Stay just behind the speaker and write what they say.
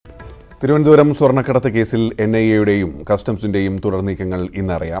തിരുവനന്തപുരം സ്വർണ്ണക്കടത്ത് കേസിൽ എൻഐഎയുടെയും കസ്റ്റംസിന്റെയും തുടർനീക്കങ്ങൾ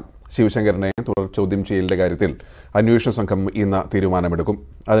ഇന്നറിയാം. ശിവശങ്കരനെ തുടർ ചോദ്യം ചെയ്യലിന്റെ കാര്യത്തിൽ അന്വേഷണ സംഘം ഇന്ന് തീരുമാനമെടുക്കും.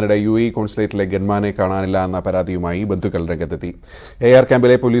 അതിനിടെ UAE കോൺസുലേറ്റിലെ ഗൺമാനെ കാണാനില്ല എന്ന പരാതിയുമായി ബന്ധുക്കൾ രംഗത്തെത്തി. AR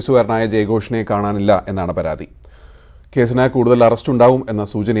ക്യാമ്പിലെ പോലീസുകാരനായ ജയഘോഷിനെ കാണാനില്ല എന്നാണ് പരാതി. കേസിന് കൂടുതൽ അറസ്റ്റ് ഉണ്ടാവും എന്ന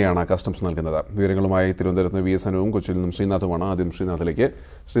സൂചനയാണ് കസ്റ്റംസ് നൽകുന്നത്. വിവരങ്ങളുമായി തിരുവനന്തപുരത്ത് നിന്ന് VS അനുവും കൊച്ചിയിൽ നിന്നും ശ്രീനാഥുമാണ്. ആദ്യം ശ്രീനാഥിലേക്ക്.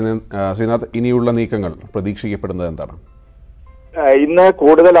 ശ്രീനാഥ്, ഇനിയുള്ള നീക്കങ്ങൾ പ്രതീക്ഷിക്കപ്പെടുന്നത് എന്താണ്? ഇന്ന്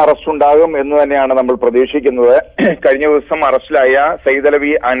കൂടുതൽ അറസ്റ്റ് ഉണ്ടാകും എന്ന് തന്നെയാണ് നമ്മൾ പ്രതീക്ഷിക്കുന്നത്. കഴിഞ്ഞ ദിവസം അറസ്റ്റിലായ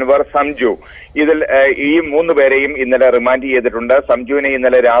സയ്യിദലവി, അൻവർ, സംജു, ഇതിൽ ഈ 3 പേരെയും ഇന്നലെ റിമാൻഡ് ചെയ്തിട്ടുണ്ട്. സംജുവിനെ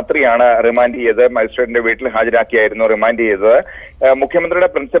ഇന്നലെ രാത്രിയാണ് റിമാൻഡ് ചെയ്തത്. മജിസ്ട്രേറ്റിന്റെ വീട്ടിൽ ഹാജരാക്കിയായിരുന്നു റിമാൻഡ് ചെയ്തത്. മുഖ്യമന്ത്രിയുടെ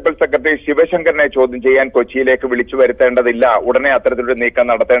പ്രിൻസിപ്പൽ സെക്രട്ടറി ശിവശങ്കരനെ ചോദ്യം ചെയ്യാൻ കൊച്ചിയിലേക്ക് വിളിച്ചു വരുത്തേണ്ടതില്ല, ഉടനെ അത്തരത്തിലൊരു നീക്കം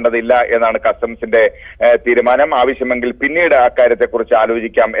നടത്തേണ്ടതില്ല എന്നാണ് കസ്റ്റംസിന്റെ തീരുമാനം. ആവശ്യമെങ്കിൽ പിന്നീട് അക്കാര്യത്തെക്കുറിച്ച്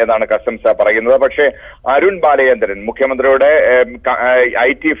ആലോചിക്കാം എന്നാണ് കസ്റ്റംസ് പറയുന്നത്. പക്ഷേ അരുൺ ബാലചന്ദ്രൻ, മുഖ്യമന്ത്രിയുടെ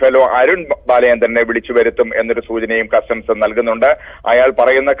IT ഫെലോ അരുൺ ബാലചന്ദ്രനെ വിളിച്ചു വരുത്തും എന്നൊരു സൂചനയും കസ്റ്റംസ് നൽകുന്നുണ്ട്. അയാൾ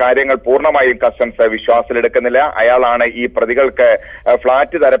പറയുന്ന കാര്യങ്ങൾ പൂർണ്ണമായും കസ്റ്റംസ് വിശ്വാസത്തിലെടുക്കുന്നില്ല. അയാളാണ് ഈ പ്രതികൾക്ക്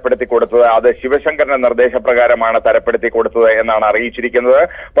ഫ്ളാറ്റ് തരപ്പെടുത്തി കൊടുത്തത്, അത് ശിവശങ്കരന്റെ നിർദ്ദേശപ്രകാരമാണ് തരപ്പെടുത്തി കൊടുത്തത് എന്നാണ് അറിയിച്ചിരിക്കുന്നത്.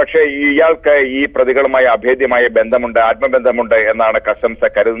 പക്ഷേ ഇയാൾക്ക് ഈ പ്രതികളുമായി അഭേദ്യമായ ബന്ധമുണ്ട്, ആത്മബന്ധമുണ്ട് എന്നാണ് കസ്റ്റംസ്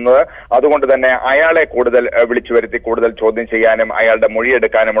കരുതുന്നത്. അതുകൊണ്ട് തന്നെ അയാളെ കൂടുതൽ വിളിച്ചു വരുത്തി കൂടുതൽ ചോദ്യം ചെയ്യാനും അയാളുടെ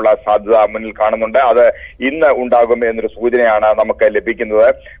മൊഴിയെടുക്കാനുമുള്ള സാധ്യത മുന്നിൽ കാണുന്നുണ്ട്. അത് ഇന്ന് ഉണ്ടാകും എന്നൊരു സൂചനയാണ് നമുക്ക് ലഭിക്കുന്നത്.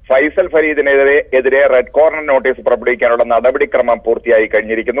 ഫൈസൽ ഫരീദിനെതിരെ റെഡ് കോർണർ നോട്ടീസ് പുറപ്പെടുവിക്കാനുള്ള നടപടിക്രമം പൂർത്തിയായി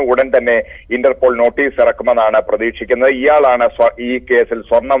കഴിഞ്ഞിരിക്കുന്നു. ഉടൻ തന്നെ ഇന്റർപോൾ നോട്ടീസ് ഇറക്കുമെന്നാണ് പ്രതീക്ഷിക്കുന്നത്. ഇയാളാണ് ഈ കേസിൽ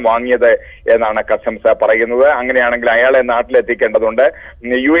സ്വർണം വാങ്ങിയത് എന്നാണ് കസ്റ്റംസ് പറയുന്നത്. അങ്ങനെയാണെങ്കിൽ അയാളെ നാട്ടിലെത്തിക്കേണ്ടതുണ്ട്.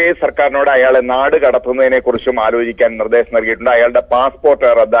 UAE സർക്കാരിനോട് അയാളെ നാട് കടത്തുന്നതിനെ കുറിച്ചും ആലോചിക്കാൻ നിർദ്ദേശം നൽകിയിട്ടുണ്ട്. അയാളുടെ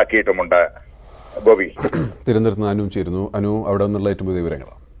പാസ്പോർട്ട് റദ്ദാക്കിയിട്ടുമുണ്ട്. ഗോപി, തിരുവനന്തപുരത്ത് നിന്ന് അനു ചേരുന്നു. അനു, അവിടെ നിന്നുള്ള ഏറ്റവും പുതിയ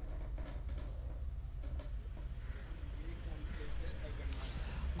വിവരങ്ങൾ.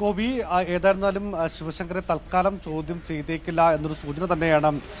 ഗോപി, ഏതായിരുന്നാലും ശിവശങ്കരെ തൽക്കാലം ചോദ്യം ചെയ്തേക്കില്ല എന്നൊരു സൂചന തന്നെയാണ്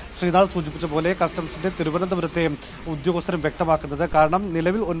ശ്രീനാഥ് സൂചിപ്പിച്ച പോലെ കസ്റ്റംസിന്റെ തിരുവനന്തപുരത്തെ ഉദ്യോഗസ്ഥരും വ്യക്തമാക്കുന്നത്. കാരണം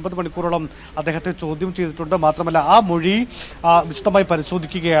നിലവിൽ 9 മണിക്കൂറോളം അദ്ദേഹത്തെ ചോദ്യം ചെയ്തിട്ടുണ്ട്. മാത്രമല്ല ആ മൊഴി വിശദമായി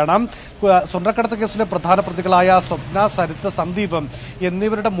പരിശോധിക്കുകയാണ്. സ്വർണ്ണക്കടത്ത് കേസിലെ പ്രധാന പ്രതികളായ സ്വപ്ന, സരിത്ത്, സന്ദീപ്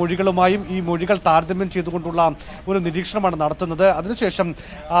എന്നിവരുടെ മൊഴികളുമായും ഈ മൊഴികൾ താരതമ്യം ചെയ്തുകൊണ്ടുള്ള ഒരു നിരീക്ഷണമാണ് നടത്തുന്നത്. അതിനുശേഷം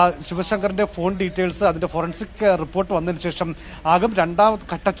ശിവശങ്കറിന്റെ ഫോൺ ഡീറ്റെയിൽസ്, അതിന്റെ ഫോറൻസിക് റിപ്പോർട്ട് വന്നതിന് ശേഷം ആകും രണ്ടാം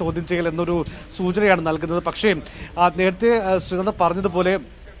ഘട്ട ചോദ്യം ചെയ്യൽ എന്നൊരു സൂചനയാണ് നൽകുന്നത്. പക്ഷേ നേരത്തെ ശ്രീനാഥ് പറഞ്ഞതുപോലെ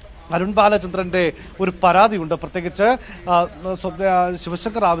അരുൺ ബാലചന്ദ്രന്റെ ഒരു പരാതിയുണ്ട്. പ്രത്യേകിച്ച്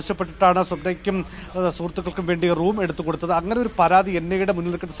ശിവശങ്കർ ആവശ്യപ്പെട്ടിട്ടാണ് സ്വപ്നയ്ക്കും സുഹൃത്തുക്കൾക്കും വേണ്ടി റൂം എടുത്തു കൊടുത്തത്. അങ്ങനെ ഒരു പരാതി NIAയുടെ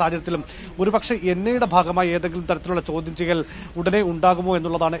മുന്നിൽ നിൽക്കുന്ന സാഹചര്യത്തിലും ഒരുപക്ഷെ NIAയുടെ ഭാഗമായി ഏതെങ്കിലും തരത്തിലുള്ള ചോദ്യം ചെയ്യൽ ഉടനെ ഉണ്ടാകുമോ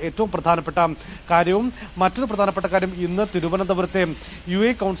എന്നുള്ളതാണ് ഏറ്റവും പ്രധാനപ്പെട്ട കാര്യവും. മറ്റൊരു പ്രധാനപ്പെട്ട കാര്യം, ഇന്ന് തിരുവനന്തപുരത്തെ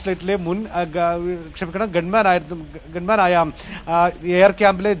UAE കോൺസുലേറ്റിലെ ഗൺമാനായ എയർ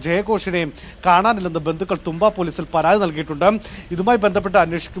ക്യാമ്പിലെ ജയഘോഷിനെ കാണാനില്ലെന്ന് ബന്ധുക്കൾ തുമ്പ പോലീസിൽ പരാതി നൽകിയിട്ടുണ്ട്. ഇതുമായി ബന്ധപ്പെട്ട്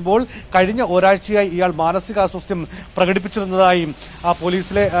അന്വേഷിക്കുമ്പോൾ കഴിഞ്ഞ ഒരാഴ്ചയായി ഇയാൾ മാനസികാസ്വാസ്ഥ്യം പ്രകടിപ്പിച്ചിരുന്നതായി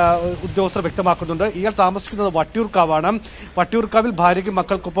പോലീസിലെ ഉദ്യോഗസ്ഥർ വ്യക്തമാക്കുന്നുണ്ട്. ഇയാൾ താമസിക്കുന്നത് വട്ടിയൂർക്കാവാണ്. വട്ടിയൂർക്കാവിൽ ഭാര്യയ്ക്കും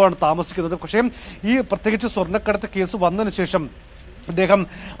മക്കൾക്കൊപ്പമാണ് താമസിക്കുന്നത്. പക്ഷേ ഈ പ്രത്യേകിച്ച് സ്വർണ്ണക്കടത്ത് കേസ് വന്നതിന് ശേഷം അദ്ദേഹം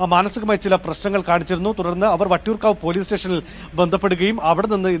മാനസികമായി ചില പ്രശ്നങ്ങൾ കാണിച്ചിരുന്നു. തുടർന്ന് അവർ വട്ടിയൂർക്കാവ് പോലീസ് സ്റ്റേഷനിൽ ബന്ധപ്പെടുകയും അവിടെ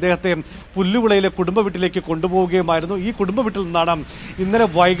നിന്ന് ഇദ്ദേഹത്തെ പുല്ലുവിളയിലെ കുടുംബ വീട്ടിലേക്ക് കൊണ്ടുപോവുകയുമായിരുന്നു. ഈ കുടുംബ വീട്ടിൽ നിന്നാണ് ഇന്നലെ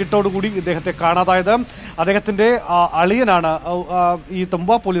വൈകിട്ടോടുകൂടി ഇദ്ദേഹത്തെ കാണാതായത്. അദ്ദേഹത്തിന്റെ അളിയനാണ് ഈ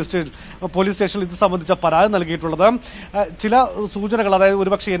തുമ്പ പോലീസ് സ്റ്റേഷനിൽ ഇത് സംബന്ധിച്ച പരാതി നൽകിയിട്ടുള്ളത്. ചില സൂചനകൾ, അതായത്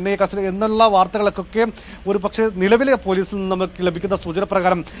ഒരുപക്ഷെ NIA കസ്റ്റഡി എന്നുള്ള വാർത്തകളൊക്കെ ഒരുപക്ഷെ നിലവിലെ പോലീസിൽ നിന്ന് നമുക്ക് ലഭിക്കുന്ന സൂചന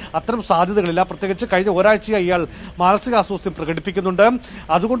പ്രകാരം അത്തരം സാധ്യതകളില്ല. പ്രത്യേകിച്ച് കഴിഞ്ഞ ഒരാഴ്ചയായി ഇയാൾ മാനസികാസ്വാസ്ഥ്യം പ്രകടിപ്പിക്കുന്നുണ്ട്.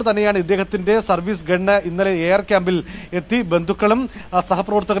 അതുകൊണ്ട് തന്നെയാണ് ഇദ്ദേഹത്തിന്റെ സർവീസ് ഗണ്ണ് ഇന്നലെ എയർ ക്യാമ്പിൽ എത്തി ബന്ധുക്കളും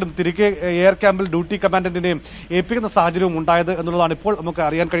സഹപ്രവർത്തകരും തിരികെ എയർ ക്യാമ്പിൽ ഡ്യൂട്ടി കമാൻഡന്റിനെ ഏൽപ്പിക്കുന്ന സാഹചര്യവും ഉണ്ടായത് എന്നുള്ളതാണ് ഇപ്പോൾ നമുക്ക്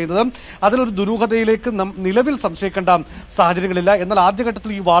അറിയാൻ കഴിയുന്നത്. അതിലൊരു ദുരൂഹതയിലേക്ക് നിലവിൽ സംശയിക്കേണ്ട സാഹചര്യങ്ങളില്ല. എന്നാൽ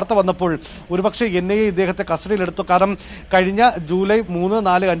ആദ്യഘട്ടത്തിൽ ഈ വാർത്ത വന്നപ്പോൾ ഒരുപക്ഷെ NIA ഇദ്ദേഹത്തെ കസ്റ്റഡിയിലെടുത്തു. കാരണം കഴിഞ്ഞ ജൂലൈ 3,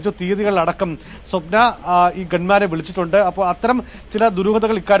 4, 5 തീയതികളിലടക്കം സ്വപ്ന ഈ ഗൺമാനെ വിളിച്ചിട്ടുണ്ട്. അപ്പോൾ അത്തരം ചില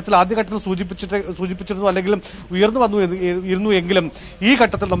ദുരൂഹതകൾ ഇക്കാര്യത്തിൽ ആദ്യഘട്ടത്തിൽ സൂചിപ്പിച്ചിരുന്നു, അല്ലെങ്കിൽ ഉയർന്നു എങ്കിലും ഈ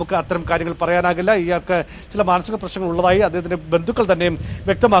ഘട്ടത്തിൽ നമുക്ക് അത്തരം കാര്യങ്ങൾ പറയാനാകില്ല. ഇയാൾക്ക് ചില മാനസിക പ്രശ്നങ്ങൾ ഉള്ളതായി അദ്ദേഹത്തിന്റെ ബന്ധുക്കൾ തന്നെ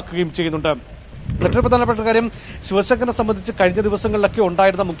വ്യക്തമാക്കുകയും ചെയ്യുന്നുണ്ട്. മറ്റൊരു പ്രധാനപ്പെട്ട കാര്യം, ശിവശങ്കരനെ സംബന്ധിച്ച് കഴിഞ്ഞ ദിവസങ്ങളിലൊക്കെ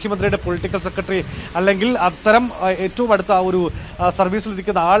ഉണ്ടായിരുന്ന മുഖ്യമന്ത്രിയുടെ പൊളിറ്റിക്കൽ സെക്രട്ടറി അല്ലെങ്കിൽ അത്തരം ഏറ്റവും അടുത്ത ഒരു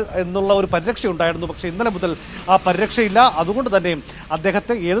സർവീസിലിരിക്കുന്ന ആൾ എന്നുള്ള ഒരു പരിരക്ഷ ഉണ്ടായിരുന്നു. പക്ഷേ ഇന്നലെ മുതൽ ആ പരിരക്ഷയില്ല. അതുകൊണ്ട് തന്നെ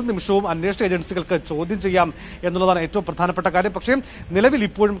അദ്ദേഹത്തെ ഏത് നിമിഷവും അന്വേഷണ ഏജൻസികൾക്ക് ചോദ്യം ചെയ്യാം എന്നുള്ളതാണ് ഏറ്റവും പ്രധാനപ്പെട്ട കാര്യം. പക്ഷേ നിലവിൽ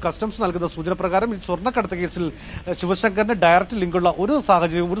ഇപ്പോഴും കസ്റ്റംസ് നൽകുന്ന സൂചന പ്രകാരം ഈ സ്വർണ്ണക്കടത്ത് കേസിൽ ശിവശങ്കറിന് ഡയറക്റ്റ് ലിങ്കുള്ള ഒരു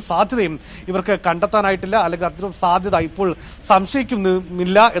സാഹചര്യവും ഒരു സാധ്യതയും ഇവർക്ക് കണ്ടെത്താനായിട്ടില്ല, അല്ലെങ്കിൽ അത്തരം സാധ്യത ഇപ്പോൾ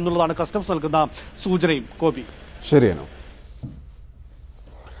സംശയിക്കുന്നില്ല എന്നുള്ളതാണ് കസ്റ്റംസ് നൽകുന്ന സൂചനയും. കോപി, ശരിയാണോ?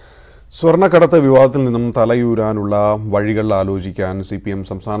 സ്വർണ്ണക്കടത്ത് വിവാദത്തിൽ നിന്നും തലയൂരാനുള്ള വഴികൾ ആലോചിക്കാൻ CPM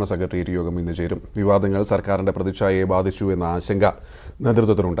സംസ്ഥാന സെക്രട്ടേറിയറ്റ് യോഗം ഇന്ന് ചേരും. വിവാദങ്ങൾ സർക്കാരിന്റെ പ്രതിച്ഛായയെ ബാധിച്ചു എന്ന ആശങ്ക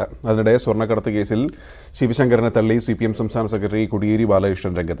നേതൃത്വത്തിനുണ്ട്. അതിനിടെ സ്വർണ്ണക്കടത്ത് കേസിൽ ശിവശങ്കരനെ തള്ളി CPM സംസ്ഥാന സെക്രട്ടറി കോടിയേരി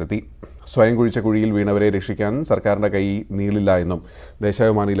ബാലകൃഷ്ണൻ രംഗത്തെത്തി. സ്വയം കുഴിച്ച കുഴിയിൽ വീണവരെ രക്ഷിക്കാൻ സർക്കാരിന്റെ കൈ നീളില്ല എന്നും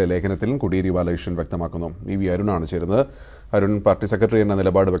ദേശാഭിമാനിയിലെ ലേഖനത്തിൽ കോടിയേരി ബാലകൃഷ്ണൻ വ്യക്തമാക്കുന്നു. EV അരുണാണ് ചേരുന്നത്. അരുൺ, പാർട്ടി സെക്രട്ടറി എന്ന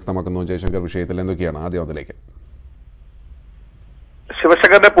നിലപാട് വ്യക്തമാക്കുന്നു ജയശങ്കർ വിഷയത്തിൽ. എന്തൊക്കെയാണ് ആദ്യം അതിലേക്ക്?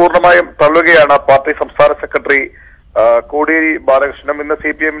 ശിവശങ്കരനെ പൂർണ്ണമായും തള്ളുകയാണ് പാർട്ടി സംസ്ഥാന സെക്രട്ടറി കോടിയേരി ബാലകൃഷ്ണൻ. ഇന്ന്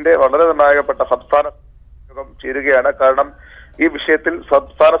CPMന്റെ വളരെ നിർണായകപ്പെട്ട സംസ്ഥാന യോഗം ചേരുകയാണ്. കാരണം ഈ വിഷയത്തിൽ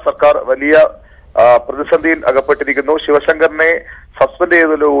സംസ്ഥാന സർക്കാർ വലിയ പ്രതിസന്ധിയിൽ അകപ്പെട്ടിരിക്കുന്നു. ശിവശങ്കരനെ സസ്പെൻഡ്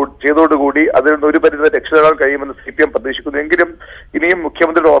ചെയ്തതോടുകൂടി അതിൽ നിന്ന് ഒരു പരിധി രക്ഷ നേടാൻ കഴിയുമെന്ന് CPM പ്രതീക്ഷിക്കുന്നു. എങ്കിലും ഇനിയും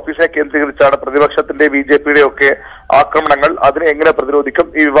മുഖ്യമന്ത്രിയുടെ ഓഫീസിനെ കേന്ദ്രീകരിച്ചാണ് പ്രതിപക്ഷത്തിന്റെ BJPയുടെ ഒക്കെ ആക്രമണങ്ങൾ. അതിനെ എങ്ങനെ പ്രതിരോധിക്കും,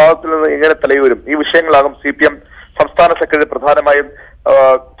 ഈ വിവാദത്തിൽ നിന്ന് എങ്ങനെ തലയൂരും, ഈ വിഷയങ്ങളാകും CPM സംസ്ഥാന സെക്രട്ടറി പ്രധാനമായും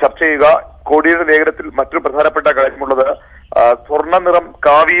ചർച്ച ചെയ്യുക. കോടിയേരി ലേഖനത്തിൽ മറ്റൊരു പ്രധാനപ്പെട്ട കാര്യമുള്ളത് സ്വർണ്ണ നിറം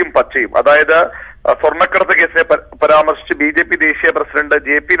കാവിയും പച്ചയും. അതായത് സ്വർണ്ണക്കടത്ത് കേസിനെ പരാമർശിച്ച് BJP ദേശീയ പ്രസിഡന്റ്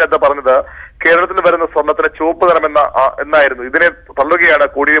JP നദ്ദ പറഞ്ഞത് കേരളത്തിൽ വരുന്ന സ്വർണ്ണത്തിന് ചുവപ്പ് നിറം എന്നായിരുന്നു. ഇതിനെ തള്ളുകയാണ്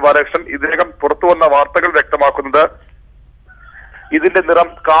കോടിയേരി ബാലകൃഷ്ണൻ. ഇതിനകം പുറത്തുവന്ന വാർത്തകൾ വ്യക്തമാക്കുന്നത് ഇതിന്റെ നിറം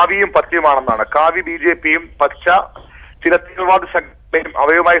കാവിയും പച്ചയുമാണെന്നാണ്. കാവി BJPയും പച്ച ചില തീവ്രവാദ ശക്തിയും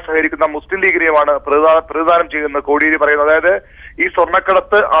അവയുമായി സഹകരിക്കുന്ന മുസ്ലിം ലീഗിനെയുമാണ് പ്രതിദാനം ചെയ്യുന്ന കോടിയേരി പറയുന്നത്. അതായത് ഈ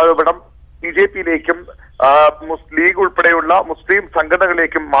സ്വർണ്ണക്കടത്ത് ആരോപണം BJPയിലേക്കും ലീഗ് ഉൾപ്പെടെയുള്ള മുസ്ലിം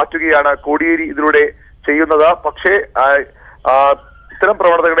സംഘടനകളിലേക്കും മാറ്റുകയാണ് കോടിയേരി ഇതിലൂടെ ചെയ്യുന്നത്. പക്ഷേ ഇത്തരം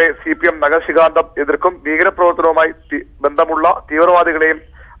പ്രവണതകളെ CPM നഖശിഖാന്തം എതിർക്കും. ഭീകരപ്രവർത്തനവുമായി ബന്ധമുള്ള തീവ്രവാദികളെയും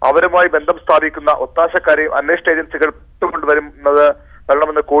അവരുമായി ബന്ധം സ്ഥാപിക്കുന്ന ഒത്താശക്കാരെയും അന്വേഷണ ഏജൻസികൾ കൊണ്ടുവരുന്നത്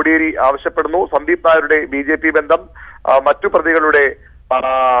തള്ളണമെന്ന് കോടിയേരി ആവശ്യപ്പെടുന്നു. സന്ദീപ് നായരുടെ BJP ബന്ധം, മറ്റു പ്രതികളുടെ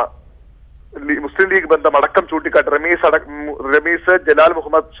മുസ്ലിം ലീഗ് ബന്ധം അടക്കം ചൂണ്ടിക്കാട്ടി റമീസ്, ജലാൽ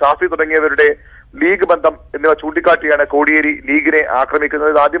മുഹമ്മദ്, ഷാഫി തുടങ്ങിയവരുടെ ലീഗ് ബന്ധം എന്നിവ ചൂണ്ടിക്കാട്ടിയാണ് കോടിയേരി ലീഗിനെ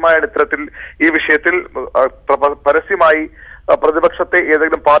ആക്രമിക്കുന്നത്. ആദ്യമായാണ് ഇത്തരത്തിൽ ഈ വിഷയത്തിൽ പരസ്യമായി പ്രതിപക്ഷത്തെ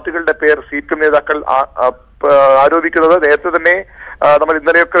ഏതെങ്കിലും പാർട്ടികളുടെ പേർ CPM നേതാക്കൾ ആരോപിക്കുന്നത്. നേരത്തെ തന്നെ നമ്മൾ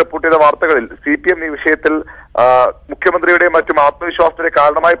ഇന്നലെയൊക്കെ റിപ്പോർട്ട് ചെയ്ത വാർത്തകളിൽ CPM ഈ വിഷയത്തിൽ മുഖ്യമന്ത്രിയുടെയും മറ്റും ആത്മവിശ്വാസത്തിന്റെ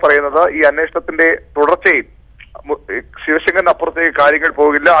കാരണമായി പറയുന്നത് ഈ അന്വേഷണത്തിന്റെ തുടർച്ചയിൽ ശിവശങ്കറിന് അപ്പുറത്തേക്ക് കാര്യങ്ങൾ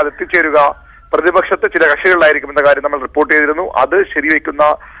പോകില്ല, അത് എത്തിച്ചേരുക പ്രതിപക്ഷത്തെ ചില കക്ഷികളിലായിരിക്കും എന്ന കാര്യം നമ്മൾ റിപ്പോർട്ട് ചെയ്തിരുന്നു. അത് ശരിവയ്ക്കുന്ന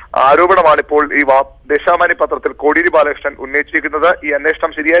ആരോപണമാണ് ഇപ്പോൾ ഈ ദേശാഭിമാനി പത്രത്തിൽ കോടിയേരി ബാലകൃഷ്ണൻ ഉന്നയിച്ചിരിക്കുന്നത്. ഈ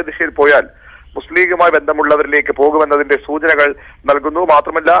അന്വേഷണം ശരിയായ ദിശയിൽ പോയാൽ മുസ്ലിം ലീഗുമായി ബന്ധമുള്ളവരിലേക്ക് പോകുമെന്നതിന്റെ സൂചനകൾ നൽകുന്നു.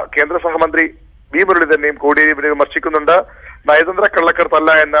 മാത്രമല്ല കേന്ദ്ര സഹമന്ത്രി V മുരളീധരനെയും കോടിയേരി വിമർശിക്കുന്നുണ്ട്. നയതന്ത്ര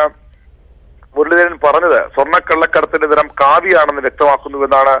കള്ളക്കടത്തല്ല എന്ന് മുരളീധരൻ പറഞ്ഞത് സ്വർണ്ണക്കള്ളക്കടത്തിന്റെ നിറം കാവിയാണെന്ന്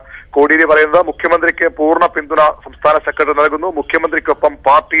വ്യക്തമാക്കുന്നുവെന്നാണ് കോടിയേരി പറയുന്നത്. മുഖ്യമന്ത്രിക്ക് പൂർണ്ണ പിന്തുണ സംസ്ഥാന സെക്രട്ടറി നൽകുന്നു. മുഖ്യമന്ത്രിക്കൊപ്പം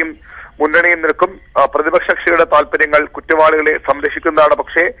പാർട്ടിയും മുന്നണിയും നിൽക്കും. പ്രതിപക്ഷ കക്ഷിയുടെ താല്പര്യങ്ങൾ കുറ്റവാളികളെ സംരക്ഷിക്കുന്നതാണ്.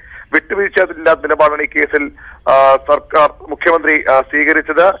 പക്ഷേ വിട്ടുവീഴ്ചയില്ലാത്ത നിലപാടാണ് ഈ കേസിൽ സർക്കാർ മുഖ്യമന്ത്രി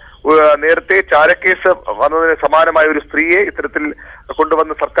സ്വീകരിച്ചത്. നേരത്തെ ചാരക്കേസ് വന്നതിന് സമാനമായ ഒരു സ്ത്രീയെ ഇത്തരത്തിൽ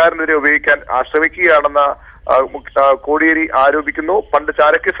കൊണ്ടുവന്ന് സർക്കാരിനെതിരെ ഉപയോഗിക്കാൻ ശ്രമിക്കുകയാണെന്ന് കോടിയേരി ആരോപിക്കുന്നു. പണ്ട്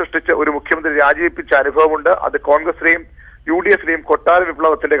ചാരക്കേസ് സൃഷ്ടിച്ച് ഒരു മുഖ്യമന്ത്രി രാജിവെപ്പിച്ച അനുഭവമുണ്ട്. അത് കോൺഗ്രസിനെയും UDFിനെയും കൊട്ടാര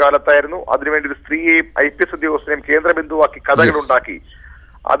വിപ്ലവത്തിന്റെ കാലത്തായിരുന്നു. അതിനുവേണ്ടി ഒരു സ്ത്രീയെയും IPS ഉദ്യോഗസ്ഥനെയും കേന്ദ്രബിന്ദുവാക്കി കഥകളുണ്ടാക്കി.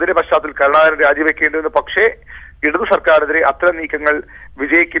 അതിന്റെ പശ്ചാത്തലത്തിൽ കരുണാകരൻ രാജിവെക്കേണ്ടി വന്നു. പക്ഷേ ഇടതു സർക്കാരിനെതിരെ അത്തരം നീക്കങ്ങൾ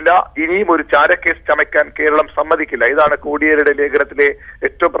വിജയിക്കില്ല. ഇനിയും ഒരു ചാരക്കേസ് ചമയ്ക്കാൻ കേരളം സമ്മതിക്കില്ല. ഇതാണ് കോടിയേരിയുടെ ലേഖനത്തിലെ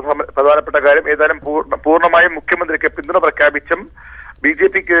ഏറ്റവും പ്രധാനപ്പെട്ട കാര്യം. ഏതായാലും പൂർണ്ണമായും മുഖ്യമന്ത്രിക്ക് പിന്തുണ പ്രഖ്യാപിച്ചും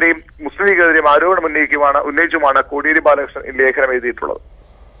BJPക്കെതിരെയും മുസ്ലിം ലീഗിനെതിരെയും ആരോപണം ഉന്നയിച്ചുമാണ് കോടിയേരി ബാലകൃഷ്ണൻ ഈ ലേഖനം എഴുതിയിട്ടുള്ളത്.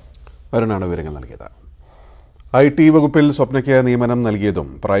 അരുണാണ് വിവരങ്ങൾ നൽകിയത്. IT വകുപ്പിൽ സ്വപ്നയ്ക്ക് നിയമനം നൽകിയതും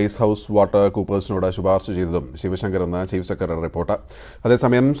പ്രൈസ് ഹൗസ് വാട്ടർ കൂപ്പേഴ്സിനോട് ശുപാർശ ചെയ്തതും ശിവശങ്കർ എന്ന ചീഫ് സെക്രട്ടറി റിപ്പോർട്ട്.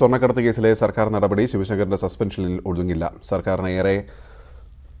 അതേസമയം സ്വർണ്ണക്കടത്ത് കേസിലെ സർക്കാർ നടപടി ശിവശങ്കറിന്റെ സസ്പെൻഷനിൽ ഒതുങ്ങില്ല. സർക്കാരിനെ ഏറെ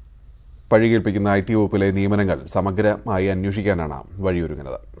പഴികേൽപ്പിക്കുന്ന IT വകുപ്പിലെ നിയമനങ്ങൾ സമഗ്രമായി അന്വേഷിക്കാനാണ്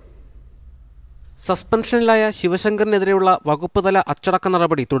വഴിയൊരുങ്ങുന്നത്. സസ്പെൻഷനിലായ ശിവശങ്കറിനെതിരെയുള്ള വകുപ്പ് തല അച്ചടക്ക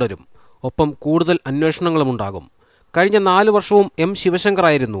നടപടി തുടരും. ഒപ്പം കൂടുതൽ അന്വേഷണങ്ങളുമുണ്ടാകും. കഴിഞ്ഞ 4 വർഷവും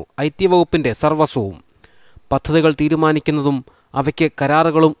ശിവശങ്കറായിരുന്നു IT വകുപ്പിന്റെ സർവസ്വവും. പദ്ധതികൾ തീരുമാനിക്കുന്നതും അവയ്ക്ക്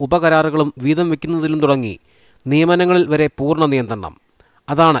കരാറുകളും ഉപകരാറുകളും വീതം വയ്ക്കുന്നതിലും തുടങ്ങി നിയമനങ്ങളിൽ വരെ പൂർണ്ണ നിയന്ത്രണം.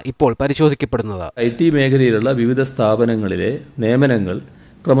 അതാണ് ഇപ്പോൾ പരിശോധിക്കപ്പെടുന്നത്. IT മേഖലയിലുള്ള വിവിധ സ്ഥാപനങ്ങളിലെ നിയമനങ്ങൾ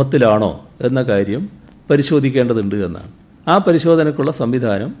ക്രമത്തിലാണോ എന്ന കാര്യം പരിശോധിക്കേണ്ടതുണ്ട് എന്നാണ്. ആ പരിശോധനയ്ക്കുള്ള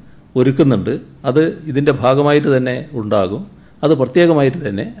സംവിധാനം ഒരുക്കുന്നുണ്ട്. അത് ഇതിൻ്റെ ഭാഗമായിട്ട് തന്നെ ഉണ്ടാകും. അത് പ്രത്യേകമായിട്ട്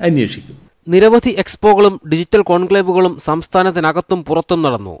തന്നെ അന്വേഷിക്കും. നിരവധി എക്സ്പോകളും ഡിജിറ്റൽ കോൺക്ലേവുകളും സംസ്ഥാനത്തിനകത്തും പുറത്തും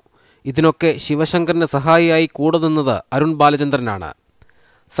നടന്നു. ഇതിനൊക്കെ ശിവശങ്കറിന് സഹായിയായി കൂടെ നിന്നത് അരുൺ ബാലചന്ദ്രനാണ്.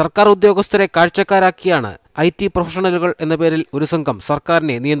 സർക്കാർ ഉദ്യോഗസ്ഥരെ കാഴ്ചക്കാരാക്കിയാണ് IT പ്രൊഫഷണലുകൾ എന്ന പേരിൽ ഒരു സംഘം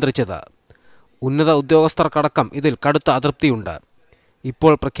സർക്കാരിനെ നിയന്ത്രിച്ചത്. ഉന്നത ഉദ്യോഗസ്ഥർക്കടക്കം ഇതിൽ കടുത്ത അതൃപ്തിയുണ്ട്.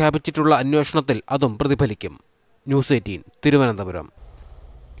 ഇപ്പോൾ പ്രഖ്യാപിച്ചിട്ടുള്ള അന്വേഷണത്തിൽ അതും പ്രതിഫലിക്കും. ന്യൂസ് 18 തിരുവനന്തപുരം.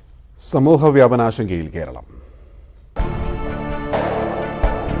 സമൂഹ വ്യാപനാശങ്കയിൽ കേരളം.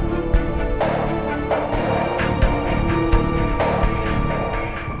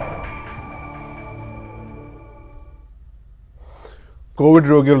 കോവിഡ്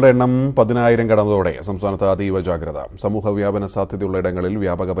രോഗികളുടെ എണ്ണം 10,000 കടന്നതോടെ സംസ്ഥാനത്ത് അതീവ ജാഗ്രത. സമൂഹ വ്യാപന സാധ്യതയുള്ള ഇടങ്ങളിൽ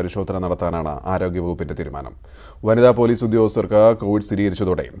വ്യാപക പരിശോധന നടത്താനാണ് ആരോഗ്യവകുപ്പിന്റെ തീരുമാനം. വനിതാ പോലീസ് ഉദ്യോഗസ്ഥർക്ക് കോവിഡ്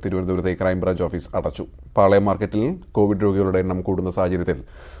സ്ഥിരീകരിച്ചതോടെ തിരുവനന്തപുരത്തെ ക്രൈംബ്രാഞ്ച് ഓഫീസ് അടച്ചു. പാളയം മാർക്കറ്റിൽ കോവിഡ് രോഗികളുടെ എണ്ണം കൂടുന്ന സാഹചര്യത്തിൽ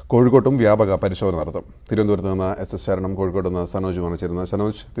കോഴിക്കോട്ടും വ്യാപക പരിശോധന നടത്തും. തിരുവനന്തപുരത്ത് നിന്ന് SS ശരണം, കോഴിക്കോട് നിന്ന് സനോജുമാണ് ചേരുന്നത്.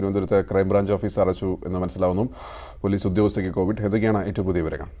 സനോജ്, തിരുവനന്തപുരത്ത് ക്രൈംബ്രാഞ്ച് ഓഫീസ് അടച്ചു എന്ന് മനസ്സിലാവുന്നു. Police ഉദ്യോഗസ്ഥയ്ക്ക് Covid. എന്തൊക്കെയാണ് ഏറ്റവും പുതിയ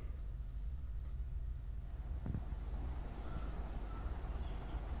വിവരങ്ങൾ?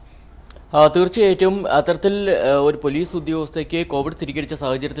 തീർച്ചയായിട്ടും അത്തരത്തിൽ ഒരു പോലീസ് ഉദ്യോഗസ്ഥയ്ക്ക് കോവിഡ് സ്ഥിരീകരിച്ച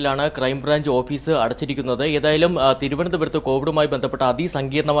സാഹചര്യത്തിലാണ് ക്രൈംബ്രാഞ്ച് ഓഫീസ് അടച്ചിരിക്കുന്നത്. ഏതായാലും തിരുവനന്തപുരത്ത് കോവിഡുമായി ബന്ധപ്പെട്ട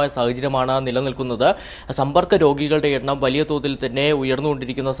അതിസങ്കീർണമായ സാഹചര്യമാണ് നിലനിൽക്കുന്നത്. സമ്പർക്ക രോഗികളുടെ എണ്ണം വലിയ തോതിൽ തന്നെ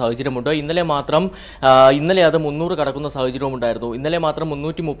ഉയർന്നുകൊണ്ടിരിക്കുന്ന സാഹചര്യമുണ്ട്. ഇന്നലെ അത് 300 കടക്കുന്ന സാഹചര്യവുമുണ്ടായിരുന്നു. ഇന്നലെ മാത്രം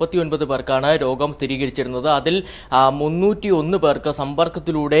 339 പേർക്കാണ് രോഗം സ്ഥിരീകരിച്ചിരുന്നത്. അതിൽ 301 പേർക്ക്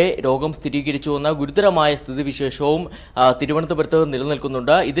സമ്പർക്കത്തിലൂടെ രോഗം സ്ഥിരീകരിച്ചുവെന്ന ഗുരുതരമായ സ്ഥിതിവിശേഷവും തിരുവനന്തപുരത്ത്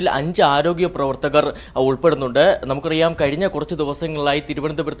നിലനിൽക്കുന്നുണ്ട്. ഇതിൽ 5 ആരോഗ്യ പ്രവർത്തകർ ഉൾപ്പെടുന്നുണ്ട്. നമുക്കറിയാം, കഴിഞ്ഞ കുറച്ച് ദിവസങ്ങളായി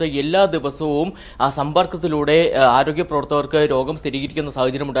തിരുവനന്തപുരത്ത് എല്ലാ ദിവസവും സമ്പർക്കത്തിലൂടെ ആരോഗ്യ പ്രവർത്തകർക്ക് രോഗം സ്ഥിരീകരിക്കുന്ന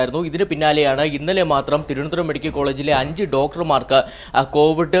സാഹചര്യമുണ്ടായിരുന്നു. ഇതിന് പിന്നാലെയാണ് ഇന്നലെ മാത്രം തിരുവനന്തപുരം മെഡിക്കൽ കോളേജിലെ 5 ഡോക്ടർമാർക്ക്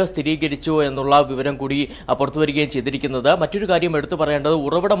കോവിഡ് സ്ഥിരീകരിച്ചു എന്നുള്ള വിവരം കൂടി പുറത്തുവരികയും ചെയ്തിരിക്കുന്നത്. മറ്റൊരു കാര്യം എടുത്തു പറയേണ്ടത്,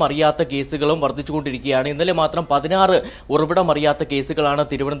 ഉറവിടമറിയാത്ത കേസുകളും വർദ്ധിച്ചുകൊണ്ടിരിക്കുകയാണ്. ഇന്നലെ മാത്രം 16 ഉറവിടമറിയാത്ത കേസുകളാണ്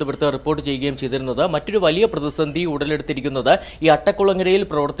തിരുവനന്തപുരത്ത് റിപ്പോർട്ട് ചെയ്യുകയും ചെയ്തിരുന്നത്. മറ്റൊരു വലിയ പ്രതിസന്ധി ഉടലെടുത്തിരിക്കുന്നത് ഈ അട്ടക്കുളങ്ങരയിൽ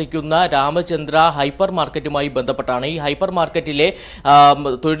പ്രവർത്തിക്കുന്ന രാമചന്ദ്ര ഹൈപ്പർ മാർക്കറ്റുമായി ബന്ധപ്പെട്ടാണ്. ഈ ഹൈപ്പർ മാർക്കറ്റിലെ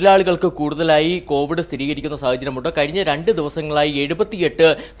തൊഴിലാളികൾക്ക് കൂടുതലായി കോവിഡ് സ്ഥിരീകരിക്കുന്ന സാഹചര്യമുണ്ട്. കഴിഞ്ഞ 2 ദിവസങ്ങളായി 78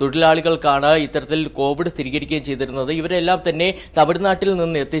 തൊഴിലാളികൾക്കാണ് ഇത്തരത്തിൽ കോവിഡ് സ്ഥിരീകരിക്കുകയും ചെയ്തിരുന്നത്. ഇവരെല്ലാം തന്നെ തമിഴ്നാട്ടിൽ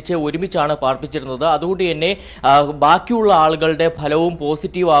നിന്ന് എത്തിച്ച് ഒരുമിച്ചാണ് പാർപ്പിച്ചിരുന്നത്. അതുകൊണ്ട് തന്നെ ബാക്കിയുള്ള ആളുകളുടെ ഫലവും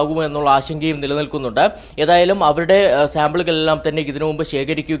പോസിറ്റീവ് ആകുമെന്നുള്ള ആശങ്കയും നിലനിൽക്കുന്നുണ്ട്. ഏതായാലും അവരുടെ സാമ്പിളുകളെല്ലാം തന്നെ ഇതിനു മുമ്പ്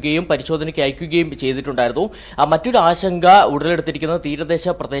ശേഖരിക്കുകയും പരിശോധനയ്ക്ക് അയക്കുകയും ചെയ്തിട്ടുണ്ടായിരുന്നു. മറ്റൊരു ആശങ്ക ഉടലെടുത്തിരിക്കുന്നത് തീരദേശ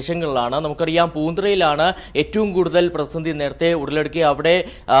പ്രദേശങ്ങളിലാണ്. നമുക്കറിയാം, പൂന്തുറയിലാണ് ഏറ്റവും കൂടുതൽ പ്രതിസന്ധി നേരത്തെ ഉടലെടുക്കുകയും അവിടെ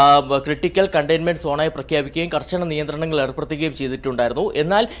ക്രിട്ടിക്കൽ കണ്ടെയ്ൻമെന്റ് സോണായി പ്രഖ്യാപിക്കുകയും കർശന നിയന്ത്രണങ്ങൾ ഏർപ്പെടുത്തുകയും ചെയ്തിട്ടുണ്ടായിരുന്നു.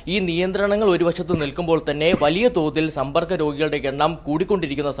 എന്നാൽ ഈ നിയന്ത്രണങ്ങൾ ഒരു വശത്ത് നിൽക്കുമ്പോൾ തന്നെ വലിയ തോതിൽ സമ്പർക്ക രോഗികളുടെ എണ്ണം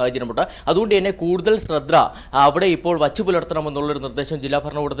കൂടിക്കൊണ്ടിരിക്കുന്ന സാഹചര്യമുണ്ട്. അതുകൊണ്ട് തന്നെ കൂടുതൽ ശ്രദ്ധ അവിടെ ഇപ്പോൾ വച്ചു പുലർത്തണമെന്നുള്ളൊരു നിർദ്ദേശം ജില്ലാ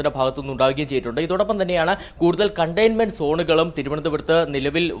ഭരണകൂടത്തിന്റെ ഭാഗത്തുനിന്ന് ഉണ്ടാവുകയും ചെയ്തിട്ടുണ്ട്. ഇതോടൊപ്പം തന്നെയാണ് കൂടുതൽ കണ്ടെയ്ൻമെന്റ് സോണുകളും തിരുവനന്തപുരത്ത്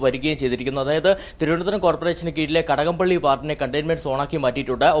നിലവിൽ വരികയും ചെയ്തിരിക്കുന്നത്. അതായത് തിരുവനന്തപുരം കോർപ്പറേഷന് കീഴിലെ കടകംപള്ളി വാർഡിനെ കണ്ടെയ്ൻമെന്റ് സോണാക്കി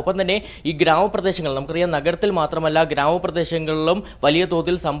മാറ്റിയിട്ടുണ്ട്. ഒപ്പം തന്നെ ഈ ഗ്രാമപ്രദേശങ്ങൾ, നമുക്കറിയാം, നഗരത്തിൽ മാത്രമല്ല ഗ്രാമപ്രദേശങ്ങളിലും വലിയ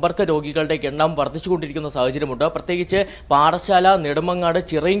തോതിൽ സമ്പർക്ക രോഗികളുടെ എണ്ണം വർദ്ധിച്ചുകൊണ്ടിരിക്കുന്ന സാഹചര്യമുണ്ട്. പ്രത്യേകിച്ച് പാറശാല, നെടുമങ്ങാട്,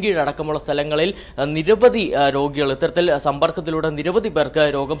 ചിറയൻകീഴ് അടക്കമുള്ള സ്ഥലങ്ങളിൽ നിരവധി രോഗികൾ ഇത്തരത്തിൽ സമ്പർക്കത്തിലൂടെ നിരവധി പേർക്ക്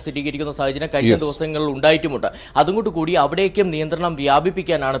രോഗം സ്ഥിരീകരിക്കുന്ന സാഹചര്യം കഴിഞ്ഞ ദിവസങ്ങളിൽ ഉണ്ടായിട്ടുമുണ്ട്. അതുകൊണ്ട് കൂടി അവിടേക്കും നിയന്ത്രണം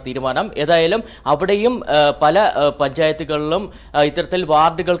വ്യാപിപ്പിക്കാനാണ് തീരുമാനം. ഏതായാലും അവിടെയും പല പഞ്ചായത്തുകളിലും ഇത്തരത്തിൽ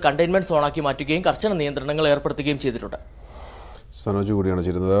വാർഡുകൾ കണ്ടെയ്ൻമെന്റ് സോണാക്കി മാറ്റുകയും കർശന നിയന്ത്രണങ്ങൾ ഏർപ്പെടുത്തുകയും ചെയ്തിട്ടുണ്ട്. സനോജ് കൂടിയാണ്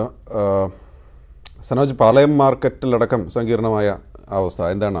ചേരുന്നത്. സനോജ്, പാളയം മാർക്കറ്റിലടക്കം സങ്കീർണമായ അവസ്ഥ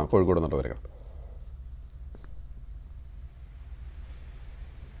എന്താണ് കോഴിക്കോട് നിന്നുള്ള വിവരങ്ങൾ?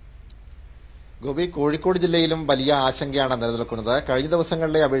 ഗോപി, കോഴിക്കോട് ജില്ലയിലും വലിയ ആശങ്കയാണ് നിലനിൽക്കുന്നത്. കഴിഞ്ഞ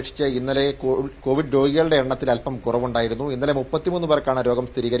ദിവസങ്ങളിലെ അപേക്ഷിച്ച് ഇന്നലെ കോവിഡ് രോഗികളുടെ എണ്ണത്തിൽ അല്പം കുറവുണ്ടായിരുന്നു. ഇന്നലെ 33 പേർക്കാണ് രോഗം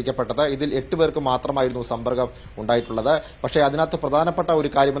സ്ഥിരീകരിക്കപ്പെട്ടത്. ഇതിൽ 8 പേർക്ക് മാത്രമായിരുന്നു സമ്പർക്കം ഉണ്ടായിട്ടുള്ളത്. പക്ഷേ അതിനകത്ത് പ്രധാനപ്പെട്ട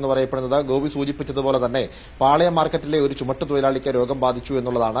ഒരു കാര്യമെന്ന് പറയപ്പെടുന്നത്, ഗോപി സൂചിപ്പിച്ചതുപോലെ തന്നെ പാളയം മാർക്കറ്റിലെ ഒരു ചുമട്ടു തൊഴിലാളിക്ക് രോഗം ബാധിച്ചു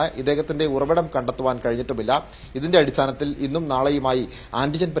എന്നുള്ളതാണ്. ഇദ്ദേഹത്തിന്റെ ഉറവിടം കണ്ടെത്തുവാൻ കഴിഞ്ഞിട്ടുമില്ല. ഇതിന്റെ അടിസ്ഥാനത്തിൽ ഇന്നും നാളെയുമായി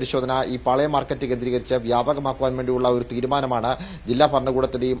ആന്റിജൻ പരിശോധന ഈ പാളയം മാർക്കറ്റ് കേന്ദ്രീകരിച്ച് വ്യാപകമാക്കുവാൻ വേണ്ടിയുള്ള ഒരു തീരുമാനമാണ് ജില്ലാ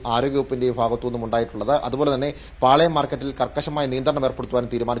ഭരണകൂടത്തിന്റെയും ആരോഗ്യവകുപ്പിന്റെയും ഭാഗത്തു ഉണ്ടായിട്ടുള്ളത്. അതുപോലെ തന്നെ പാളയം മാർക്കറ്റിൽ കർക്കശമായ നിയന്ത്രണം ഏർപ്പെടുത്തുവാൻ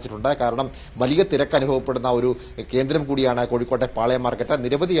തീരുമാനിച്ചിട്ടുണ്ട്. കാരണം വലിയ തിരക്ക് അനുഭവപ്പെടുന്ന ഒരു കേന്ദ്രം കൂടിയാണ് കോഴിക്കോട്ടെ പാളയം മാർക്കറ്റ്.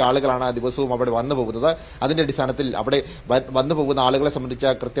 നിരവധി ആളുകളാണ് ദിവസവും അവിടെ വന്നു പോകുന്നത്. അതിന്റെ അടിസ്ഥാനത്തിൽ അവിടെ വന്നു പോകുന്ന ആളുകളെ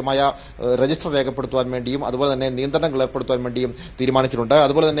സംബന്ധിച്ച് കൃത്യമായ രജിസ്റ്റർ രേഖപ്പെടുത്തുവാൻ വേണ്ടിയും അതുപോലെ തന്നെ നിയന്ത്രണങ്ങൾ ഏർപ്പെടുത്തുവാൻ വേണ്ടിയും തീരുമാനിച്ചിട്ടുണ്ട്.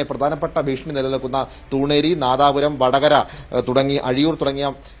 അതുപോലെ തന്നെ പ്രധാനപ്പെട്ട ഭീഷണി നിലനിൽക്കുന്ന തൂണേരി, നാദാപുരം, വടകര അഴിയൂർ തുടങ്ങിയ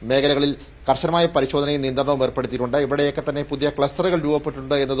മേഖലകളിൽ കർശനമായ പരിശോധനയും നിയന്ത്രണവും ഏർപ്പെടുത്തിയിട്ടുണ്ട്. ഇവിടെയൊക്കെ തന്നെ പുതിയ ക്ലസ്റ്ററുകൾ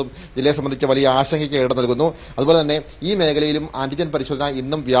രൂപപ്പെട്ടിട്ടുണ്ട് എന്നതും ജില്ലയെ സംബന്ധിച്ച് വലിയ ആശങ്കയ്ക്ക് ഇട നൽകുന്നു. അതുപോലെ തന്നെ ഈ മേഖലയിലും ആന്റിജൻ പരിശോധന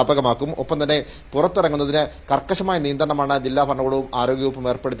ഇന്നും വ്യാപകമാക്കും. ഒപ്പം തന്നെ പുറത്തിറങ്ങുന്നതിന് കർക്കശമായ നിയന്ത്രണമാണ് ജില്ലാ ഭരണകൂടവും ആരോഗ്യവകുപ്പും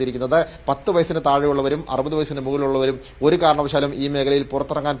ഏർപ്പെടുത്തിയിരിക്കുന്നത്. 10 വയസ്സിന് താഴെയുള്ളവരും 60 വയസ്സിന് മുകളിലുള്ളവരും ഒരു കാരണവശാലും ഈ മേഖലയിൽ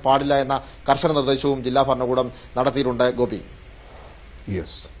പുറത്തിറങ്ങാൻ പാടില്ല എന്ന കർശന നിർദ്ദേശവും ജില്ലാ ഭരണകൂടം നടത്തിയിട്ടുണ്ട്. ഗോപി,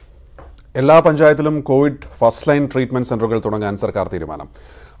 എല്ലാ പഞ്ചായത്തിലും കോവിഡ് ഫസ്റ്റ് ലൈൻ ട്രീറ്റ്മെന്റ് സെന്ററുകൾ തുടങ്ങാൻ സർക്കാർ തീരുമാനം.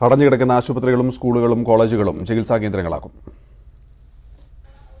 അടഞ്ഞുകിടക്കുന്ന ആശുപത്രികളും സ്കൂളുകളും കോളേജുകളും ചികിത്സാ കേന്ദ്രങ്ങളാക്കും.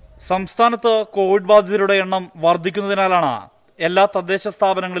 സംസ്ഥാനത്ത് കോവിഡ് ബാധിതരുടെ എണ്ണം വർദ്ധിക്കുന്നതിനാലാണ് എല്ലാ തദ്ദേശ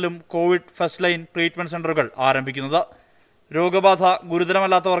സ്ഥാപനങ്ങളിലും കോവിഡ് ഫസ്റ്റ് ലൈൻ ട്രീറ്റ്മെന്റ് സെന്ററുകൾ ആരംഭിക്കുന്നത്. രോഗബാധ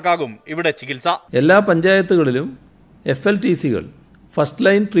ഗുരുതരമല്ലാത്തവർക്കാകും ഇവിടെ ചികിത്സ. എല്ലാ പഞ്ചായത്തുകളിലും FLTCകൾ ഫസ്റ്റ്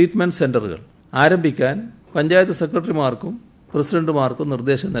ലൈൻ ട്രീറ്റ്മെന്റ് സെന്ററുകൾ ആരംഭിക്കാൻ പഞ്ചായത്ത് സെക്രട്ടറിമാർക്കും പ്രസിഡന്റുമാർക്കും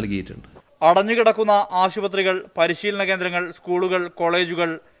നിർദ്ദേശം നൽകിയിട്ടുണ്ട്. അടഞ്ഞുകിടക്കുന്ന ആശുപത്രികൾ, പരിശീലന കേന്ദ്രങ്ങൾ, സ്കൂളുകൾ, കോളേജുകൾ,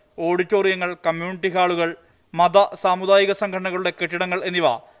 ഓഡിറ്റോറിയങ്ങൾ, കമ്മ്യൂണിറ്റി ഹാളുകൾ, മത സാമുദായിക സംഘടനകളുടെ കെട്ടിടങ്ങൾ എന്നിവ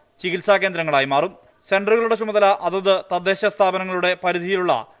ചികിത്സാ കേന്ദ്രങ്ങളായി മാറും. സെന്ററുകളുടെ ചുമതല അതത് തദ്ദേശ സ്ഥാപനങ്ങളുടെ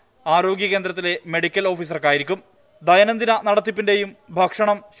പരിധിയിലുള്ള ആരോഗ്യ കേന്ദ്രത്തിലെ മെഡിക്കൽ ഓഫീസർക്കായിരിക്കും. ദൈനംദിന നടത്തിപ്പിന്റെയും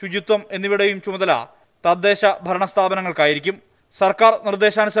ഭക്ഷണം, ശുചിത്വം എന്നിവയുടെയും ചുമതല തദ്ദേശ ഭരണ സ്ഥാപനങ്ങൾക്കായിരിക്കും. സർക്കാർ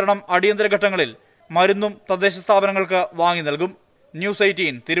നിർദ്ദേശാനുസരണം അടിയന്തര ഘട്ടങ്ങളിൽ മരുന്നും തദ്ദേശ സ്ഥാപനങ്ങൾക്ക് വാങ്ങി നൽകും. ന്യൂസ്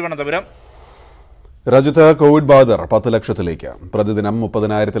 18 തിരുവനന്തപുരം. രാജ്യത്ത് കോവിഡ് ബാധിതർ 10 ലക്ഷത്തിലേക്ക്. പ്രതിദിനം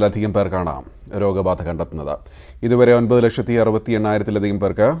 30,000-ലധികം പേർക്കാണ് രോഗബാധ കണ്ടെത്തുന്നത്. ഇതുവരെ 9,68,000-ലധികം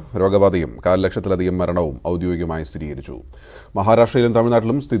പേർക്ക് രോഗബാധയും 1/4 ലക്ഷത്തിലധികം മരണവും ഔദ്യോഗികമായി സ്ഥിരീകരിച്ചു. മഹാരാഷ്ട്രയിലും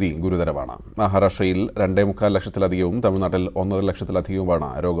തമിഴ്നാട്ടിലും സ്ഥിതി ഗുരുതരമാണ്. മഹാരാഷ്ട്രയിൽ 2.25 ലക്ഷത്തിലധികവും തമിഴ്നാട്ടിൽ 1.5 ലക്ഷത്തിലധികവുമാണ്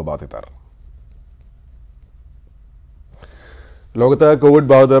രോഗബാധിതർ. ലോകത്ത് കോവിഡ്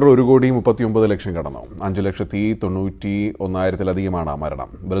ബാധിതർ 1,39,00,000 കടന്നു. 5,91,000-ലധികമാണ് മരണം.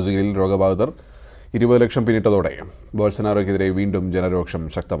 ബ്രസീലിൽ രോഗബാധിതർ 20 ലക്ഷം പിന്നിട്ടതോടെ ബോൾസനാരോയ്ക്കെതിരെ വീണ്ടും ജനരോക്ഷം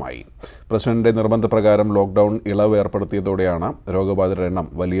ശക്തമായി. പ്രസിഡന്റിന്റെ നിർബന്ധപ്രകാരം ലോക്ഡൌൺ ഇളവ് ഏർപ്പെടുത്തിയതോടെയാണ് രോഗബാധിതരുടെ എണ്ണം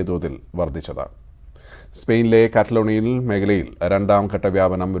വലിയ തോതിൽ വർദ്ധിച്ചത്. സ്പെയിനിലെ കാറ്റലോണിയൽ മേഖലയിൽ 2ാം ഘട്ട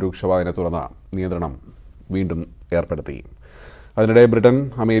വ്യാപനം രൂക്ഷമായതിനെ തുടർന്ന് നിയന്ത്രണം വീണ്ടും ഏർപ്പെടുത്തി. അതിനിടെ ബ്രിട്ടൻ,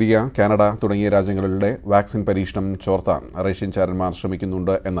 അമേരിക്ക, കാനഡ തുടങ്ങിയ രാജ്യങ്ങളുടെ വാക്സിൻ പരീക്ഷണം ചോർത്താൻ റഷ്യൻ ചാരന്മാർ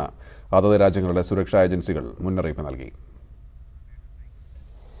ശ്രമിക്കുന്നുണ്ട് എന്ന് അതത് രാജ്യങ്ങളുടെ സുരക്ഷാ ഏജൻസികൾ മുന്നറിയിപ്പ് നൽകി.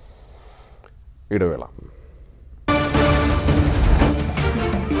 ഇടവേള.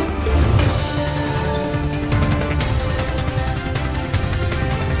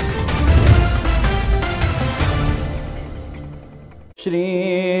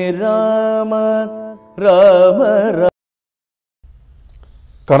 ശ്രീരാമ രാമ.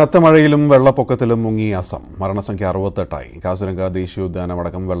 കനത്ത മഴയിലും വെള്ളപ്പൊക്കത്തിലും മുങ്ങി അസം. മരണസംഖ്യ 68ആയി. കാസിരംഗ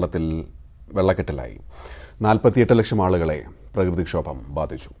ദേശീയോദ്യാനമടക്കം വെള്ളക്കെട്ടിലായി. 48 ലക്ഷം ആളുകളെ പ്രകൃതിക്ഷോഭം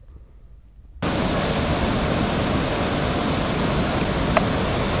ബാധിച്ചു.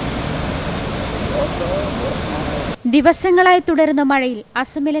 ദിവസങ്ങളായി തുടരുന്ന മഴയിൽ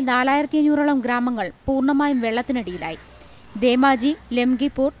അസമിലെ 4500ഓളം ഗ്രാമങ്ങൾ പൂർണ്ണമായും വെള്ളത്തിനടിയിലായി. ദേമാജി,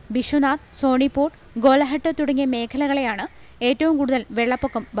 ലംഗിപൂർ, ബിശ്വനാഥ്, സോണിപൂർ, ഗോലഹട്ട് തുടങ്ങിയ മേഖലകളെയാണ് ഏറ്റവും കൂടുതൽ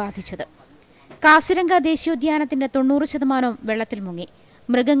വെള്ളപ്പൊക്കം ബാധിച്ചത്. കാസിരംഗ ദേശീയോദ്യാനത്തിന്റെ 90% വെള്ളത്തിൽ മുങ്ങി.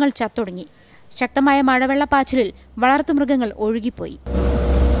 മൃഗങ്ങൾ ചത്തൊടുങ്ങി. ശക്തമായ മഴവെള്ളപ്പാച്ചിലിൽ വളർത്തുമൃഗങ്ങൾ ഒഴുകിപ്പോയി.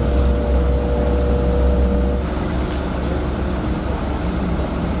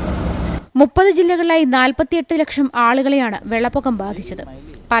 മുപ്പത് ജില്ലകളിലായി 48 ലക്ഷം ആളുകളെയാണ് വെള്ളപ്പൊക്കം ബാധിച്ചത്.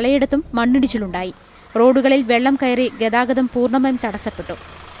 പലയിടത്തും മണ്ണിടിച്ചിലുണ്ടായി. റോഡുകളിൽ വെള്ളം കയറി ഗതാഗതം പൂർണ്ണമായും തടസ്സപ്പെട്ടു.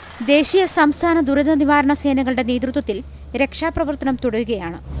 ദേശീയ സംസ്ഥാന ദുരന്ത നിവാരണ സേനകളുടെ നേതൃത്വത്തിൽ രക്ഷാപ്രവർത്തനം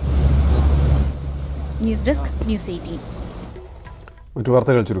തുടരുകയാണ്. News desk, news 18. മറ്റു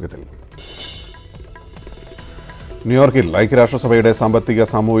വാർത്തകൾ ചുരുക്കത്തിൽ. ന്യൂയോർക്കിൽ ഐക്യരാഷ്ട്രസഭയുടെ സാമ്പത്തിക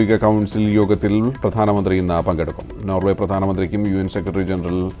സാമൂഹിക കൗൺസിൽ യോഗത്തിൽ പ്രധാനമന്ത്രി ഇന്ന് പങ്കെടുക്കും. Norway പ്രധാനമന്ത്രിക്കും UN secretary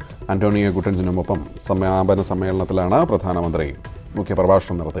general Antonio ഗുട്ടൻസിനുമൊപ്പം സമാപന സമ്മേളനത്തിലാണ് പ്രധാനമന്ത്രി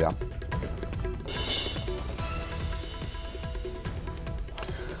മുഖ്യപ്രഭാഷണം നടത്തുക.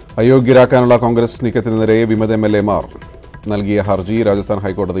 അയോഗ്യരാക്കാനുള്ള കോൺഗ്രസ് നീക്കത്തിനെതിരെ വിമത MLA-മാർ നൽകിയ ഹർജി രാജസ്ഥാൻ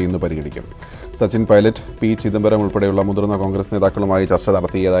ഹൈക്കോടതി ഇന്ന് പരിഗണിക്കും. സച്ചിൻ പൈലറ്റ്, P. ചിദംബരം ഉൾപ്പെടെയുള്ള മുതിർന്ന കോൺഗ്രസ് നേതാക്കളുമായി ചർച്ച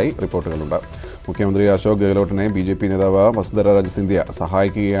നടത്തിയതായി റിപ്പോർട്ടുകളുണ്ട്. മുഖ്യമന്ത്രി അശോക് ഗെഹ്ലോട്ടിനെ BJP നേതാവ് വസുന്ധര രാജെ സിന്ധ്യ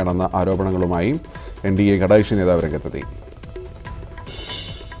സഹായിക്കുകയാണെന്ന ആരോപണങ്ങളുമായി NDA ഘടകകക്ഷി നേതാവ് രംഗത്തെത്തി.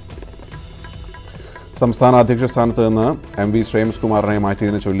 സംസ്ഥാന അധ്യക്ഷ സ്ഥാനത്ത് നിന്ന് MV ശ്രേയംസ് കുമാറിനെ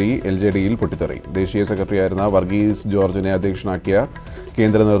മാറ്റിയതിനെ ചൊല്ലി LJD-യിൽ പൊട്ടിത്തെറി. ദേശീയ സെക്രട്ടറിയായിരുന്ന വർഗീസ് ജോർജിനെ അധ്യക്ഷനാക്കിയ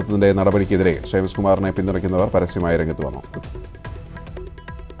കേന്ദ്ര നേതൃത്വത്തിന്റെ നടപടിക്കെതിരെ ശ്രേയംസ് കുമാറിനെ പിന്തുണയ്ക്കുന്നവർ പരസ്യമായി രംഗത്ത് വന്നു.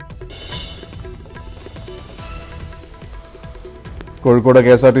 കോഴിക്കോട്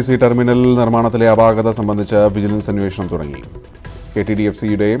KSRTC ടെർമിനൽ നിർമ്മാണത്തിലെ അപാകത സംബന്ധിച്ച് വിജിലൻസ് അന്വേഷണം തുടങ്ങി.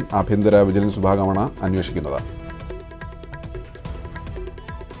 KTDFC-യുടെ ആഭ്യന്തര വിജിലൻസ് വിഭാഗമാണ് അന്വേഷിക്കുന്നത്.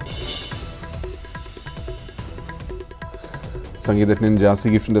 സംഗീതജ്ഞൻ ജാസി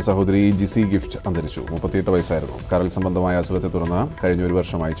ഗിഫ്റ്റിന്റെ സഹോദരി ജിസി ഗിഫ്റ്റ് അന്തരിച്ചു. 38 വയസ്സായിരുന്നു. കരൾ സംബന്ധമായ അസുഖത്തെ തുടർന്ന് കഴിഞ്ഞ 1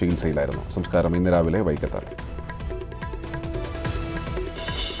 വർഷമായി ചികിത്സയിലായിരുന്നു. സംസ്കാരം ഇന്ന് രാവിലെ വൈക്കത്ത്.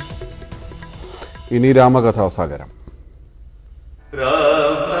 ഇനി രാമകഥാസാഗരം.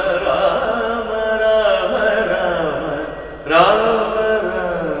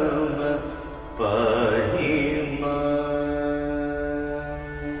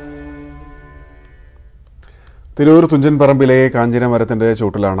 തിരൂർ തുഞ്ചൻ പറമ്പിലെ കാഞ്ചന മരത്തിന്റെ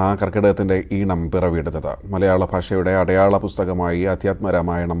ചുവട്ടിലാണ് കർക്കിടകത്തിന്റെ ഈണം പിറവിയെടുത്തത്. മലയാള ഭാഷയുടെ അടയാള പുസ്തകമായി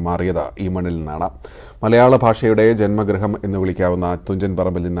അധ്യാത്മരാമായണം മാറിയത് ഈ മണ്ണിൽ നിന്നാണ്. മലയാള ഭാഷയുടെ ജന്മഗൃഹം എന്ന് വിളിക്കാവുന്ന തുഞ്ചൻ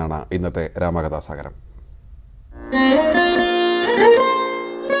പറമ്പിൽ നിന്നാണ് ഇന്നത്തെ രാമകഥാസാഗരം.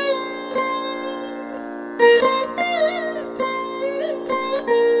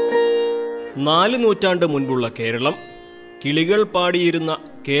 നാല് നൂറ്റാണ്ട് മുൻപുള്ള കേരളം, കിളികൾ പാടിയിരുന്ന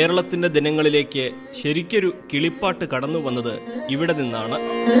കേരളത്തിന്റെ ദിനങ്ങളിലേക്ക് ശരിക്കൊരു കിളിപ്പാട്ട് കടന്നു വന്നത് ഇവിടെ നിന്നാണ്.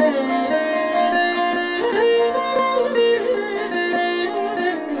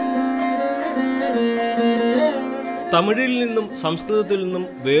 തമിഴിൽ നിന്നും സംസ്കൃതത്തിൽ നിന്നും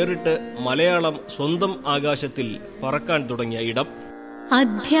വേറിട്ട് മലയാളം സ്വന്തം ആകാശത്തിൽ പറക്കാൻ തുടങ്ങിയ ഇടം.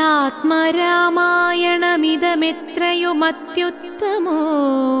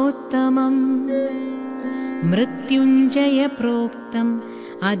 അധ്യാത്മരാമായണമിതമെത്രയുമത്യുത്തമോത്തമം മൃത്യുഞ്ജയ പ്രോക്തം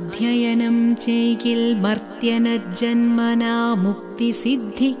അധ്യയനം ചെയ്യിൽ മർത്യന ജന്മനാ മുക്തി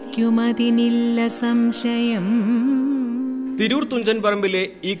സിദ്ധിക്കുമതിനില്ല സംശയം. തിരൂർ തുഞ്ചൻ പറമ്പിലെ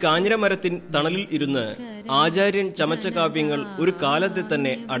ഈ കാഞ്ഞിരമരത്തിൻ തണലിൽ ഇരുന്ന് ആചാര്യൻ ചമച്ച കാവ്യങ്ങൾ ഒരു കാലത്തെ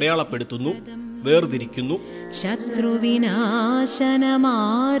തന്നെ അടയാളപ്പെടുത്തുന്നു, വേർതിരിക്കുന്നു.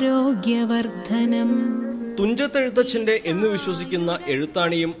 ശത്രുവിനാശനമാരോഗ്യവർദ്ധനം. തുഞ്ചത്തെഴുത്തച്ഛന്റെ എന്ന് വിശ്വസിക്കുന്ന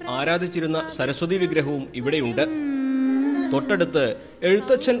എഴുത്താണിയും ആരാധിച്ചിരുന്ന സരസ്വതി വിഗ്രഹവും ഇവിടെയുണ്ട്. തൊട്ടടുത്ത്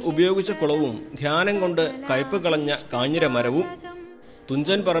എഴുത്തച്ഛൻ ഉപയോഗിച്ച കുളവും ധ്യാനം കൊണ്ട് കയ്പ് കളഞ്ഞ കാഞ്ഞിര മരവും.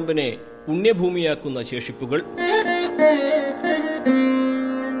 തുഞ്ചൻ പറമ്പിനെ പുണ്യഭൂമിയാക്കുന്ന ശേഷിപ്പുകൾ.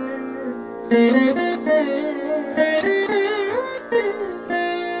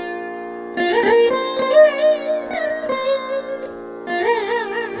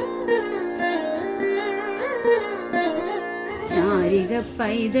 ചാരിക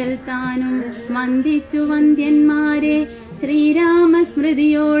പൈതൽ താനും വന്ദിച്ചു വന്ദ്യന്മാരെ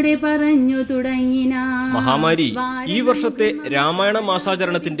ശ്രീരാമസ്മൃതിയോടെ പറഞ്ഞു തുടങ്ങിന. മഹാമാരി ഈ വർഷത്തെ രാമായണ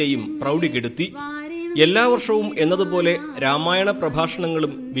മാസാചരണത്തിന്റെയും പ്രൗഢി കെടുത്തി. എല്ലാ വർഷവും എന്നതുപോലെ രാമായണ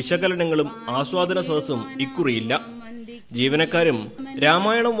പ്രഭാഷണങ്ങളും വിശകലനങ്ങളും ആസ്വാദന സദസ്സും ഇക്കുറിയില്ല. ജീവനക്കാരും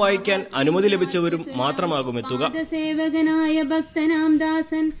രാമായണം വായിക്കാൻ അനുമതി ലഭിച്ചവരും മാത്രമാകും എത്തുക.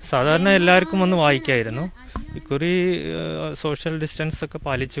 സാധാരണ എല്ലാവർക്കും ഒന്ന് വായിക്കായിരുന്നു. ഇക്കുറി സോഷ്യൽ ഡിസ്റ്റൻസ് ഒക്കെ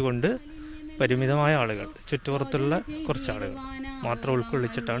പാലിച്ചുകൊണ്ട് പരിമിതമായ ആളുകൾ, ചുറ്റുപുറത്തുള്ള കുറച്ച് ആളുകൾ മാത്രം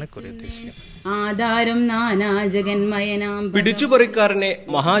ഉൾക്കൊള്ളിച്ചിട്ടാണ് ഇക്കുറി ഉദ്ദേശിക്കുന്നത്. പിടിച്ചുപറിക്കാരനെ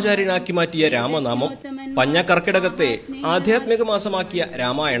മഹാചാര്യനാക്കി മാറ്റിയ രാമനാമം, പഞ്ഞക്കർക്കിടകത്തെ ആധ്യാത്മിക മാസമാക്കിയ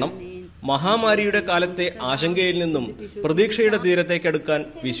രാമായണം, മഹാമാരിയുടെ കാലത്തെ ആശങ്കയിൽ നിന്നും പ്രതീക്ഷയുടെ തീരത്തേക്കടുക്കാൻ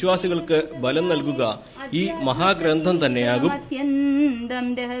വിശ്വാസികൾക്ക് ബലം നൽകുക ഈ മഹാഗ്രന്ഥം തന്നെയാകും.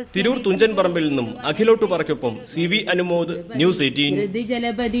 തിരൂർ തുഞ്ചൻ പറമ്പിൽ നിന്നും അഖിലോട്ടു പറയ്ക്കൊപ്പം CV അനുമോദ്, ന്യൂസ് 18.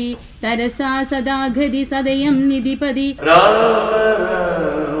 ജലപതി തരസാ സദാഗതി സദയം നിധിപതി.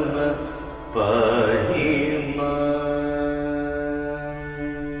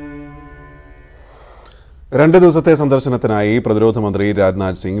 2 ദിവസത്തെ സന്ദർശനത്തിനായി പ്രതിരോധ മന്ത്രി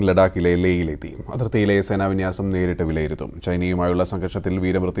രാജ്നാഥ് സിംഗ് ലഡാക്കിലെ ലേയിലെത്തി. അതിർത്തിയിലെ സേനാവിന്യാസം നേരിട്ട് വിലയിരുത്തും. ചൈനയുമായുള്ള സംഘർഷത്തിൽ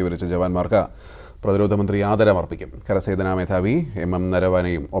വീരമൃത്യു വരിച്ച ജവാന്മാർക്ക് പ്രതിരോധ മന്ത്രി ആദരമർപ്പിക്കും. കരസേനാ മേധാവി MM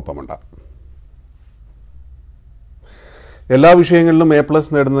നരവനെയും ഒപ്പമുണ്ട്. എല്ലാ വിഷയങ്ങളിലും A+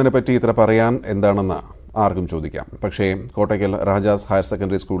 നേടുന്നതിനെ പറ്റി ഇത്ര പറയാൻ എന്താണെന്ന് ആർക്കും ചോദിക്കാം. പക്ഷേ കോട്ടയ്ക്കൽ രാജാസ് ഹയർ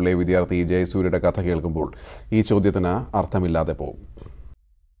സെക്കൻഡറി സ്കൂളിലെ വിദ്യാർത്ഥി ജയസൂര്യയുടെ കഥ കേൾക്കുമ്പോൾ ഈ ചോദ്യത്തിന് അർത്ഥമില്ലാതെ പോകും.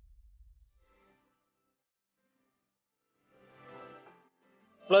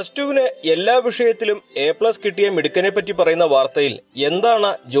 +2 എല്ലാ വിഷയത്തിലും A+ കിട്ടിയ മിടുക്കനെ പറ്റി പറയുന്ന വാർത്തയിൽ എന്താണ്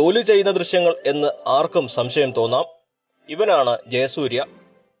ജോലി ചെയ്യുന്ന ദൃശ്യങ്ങൾ എന്ന് ആർക്കും സംശയം തോന്നാം. ഇവനാണ് ജയസൂര്യ.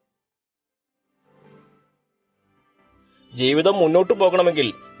 ജീവിതം മുന്നോട്ടു പോകണമെങ്കിൽ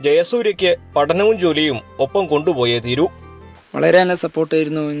ജയസൂര്യയ്ക്ക് പഠനവും ജോലിയും ഒപ്പം കൊണ്ടുപോയേ തീരൂ. വളരെ നല്ല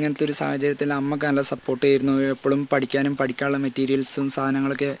സപ്പോർട്ടായിരുന്നു. ഇങ്ങനത്തെ ഒരു സാഹചര്യത്തിൽ അമ്മക്ക് നല്ല സപ്പോർട്ടായിരുന്നു. എപ്പോഴും പഠിക്കാനും പഠിക്കാനുള്ള മെറ്റീരിയൽസും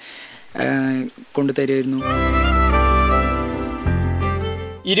സാധനങ്ങളൊക്കെ കൊണ്ടുതരുമായിരുന്നു.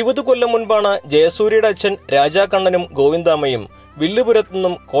 20 കൊല്ലം മുൻപാണ് ജയസൂര്യയുടെ അച്ഛൻ രാജാക്കണ്ണനും ഗോവിന്ദാമ്മയും വില്ലുപുരത്തു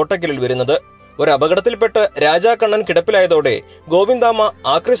നിന്നും കോട്ടയ്ക്കലിൽ വരുന്നത്. ഒരു അപകടത്തിൽപ്പെട്ട് രാജാക്കണ്ണൻ കിടപ്പിലായതോടെ ഗോവിന്ദാമ്മ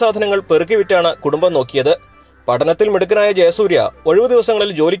ആക്രി സാധനങ്ങൾ പെറുക്കിവിറ്റാണ് കുടുംബം നോക്കിയത്. പഠനത്തിൽ മിടുക്കനായ ജയസൂര്യ ഒഴിവു ദിവസങ്ങളിൽ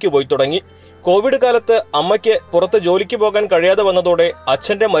ജോലിക്ക് പോയി തുടങ്ങി. കോവിഡ് കാലത്ത് അമ്മയ്ക്ക് പുറത്ത് ജോലിക്ക് പോകാൻ കഴിയാതെ വന്നതോടെ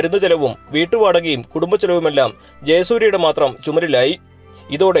അച്ഛന്റെ മരുന്ന് ചെലവും വീട്ടുവാടകയും കുടുംബ ചെലവുമെല്ലാം ജയസൂര്യയുടെ മാത്രം ചുമരിലായി.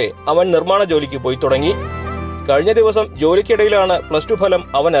 ഇതോടെ അവൻ നിർമ്മാണ ജോലിക്ക് പോയി തുടങ്ങി. കഴിഞ്ഞ ദിവസം ജോലിക്കിടയിലാണ് +2 ഫലം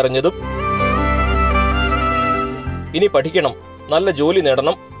അവൻ അറിഞ്ഞതും. ഇനി പഠിക്കണം, നല്ല ജോലി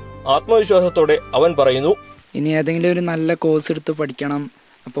നേടണം. ആത്മവിശ്വാസത്തോടെ അവൻ പറയുന്നു, ഇനി ഏതെങ്കിലും ഒരു നല്ല കോഴ്സ് എടുത്ത് പഠിക്കണം.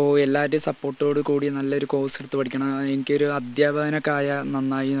 അപ്പോൾ എല്ലാവരുടെയും സപ്പോർട്ടോട് കൂടി നല്ലൊരു കോഴ്സ് എടുത്ത് പഠിക്കണം. എനിക്കൊരു അധ്യാപകനൊക്കെ ആയ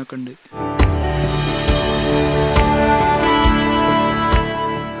നന്നായി എന്നൊക്കെ ഉണ്ട്.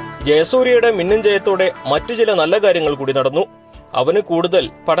 ജയസൂര്യയുടെ മിന്നും ജയത്തോടെ മറ്റു ചില നല്ല കാര്യങ്ങൾ കൂടി നടന്നു. അവന് കൂടുതൽ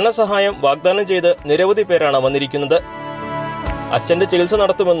പഠനസഹായം വാഗ്ദാനം ചെയ്ത് നിരവധി പേരാണ് വന്നിരിക്കുന്നത്. അച്ഛന്റെ ചികിത്സ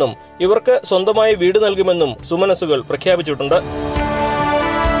നടത്തുമെന്നും ഇവർക്ക് സ്വന്തമായി വീട് നൽകുമെന്നും സുമനസുകൾ പ്രഖ്യാപിച്ചിട്ടുണ്ട്.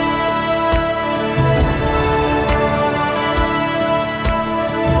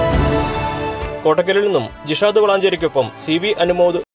 കോട്ടക്കലിൽ നിന്നും ജിഷാദ് വളാഞ്ചേരിക്കൊപ്പം CB അനുമോദ്.